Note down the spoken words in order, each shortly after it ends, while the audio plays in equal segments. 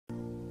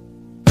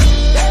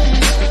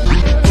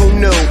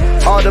knew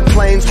all the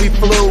planes we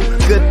flew,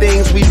 good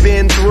things we've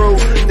been through,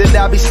 that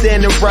I'll be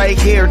standing right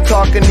here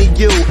talking to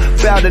you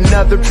about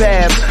another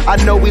path. I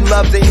know we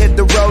love to hit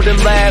the road and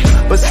laugh,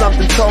 but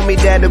something told me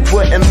that it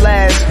wouldn't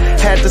last.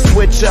 Had to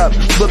switch up,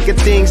 look at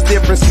things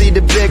different, see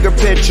the bigger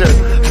picture.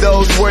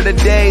 Those were the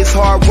days,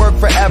 hard work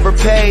forever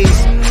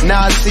pays.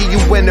 Now I see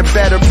you in a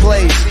better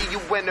place.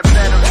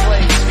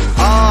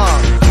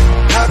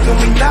 How can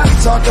we not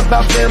talk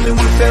about family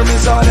when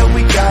family's all that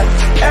we got?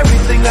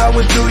 Everything I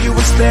would do, you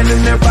were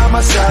standing there by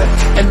my side,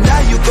 and now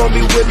you gon'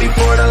 be with me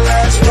for the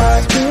last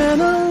ride. It's been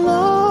a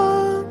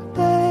long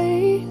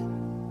day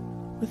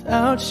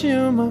without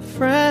you, my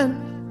friend,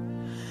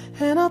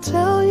 and I'll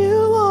tell you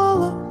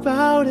all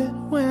about it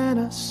when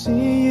I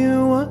see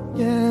you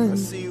again.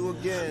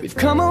 We've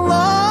come a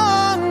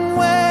long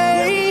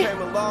way,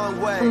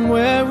 from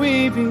where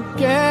we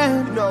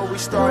began. You know, we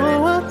started.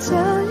 Oh, I'll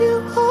tell you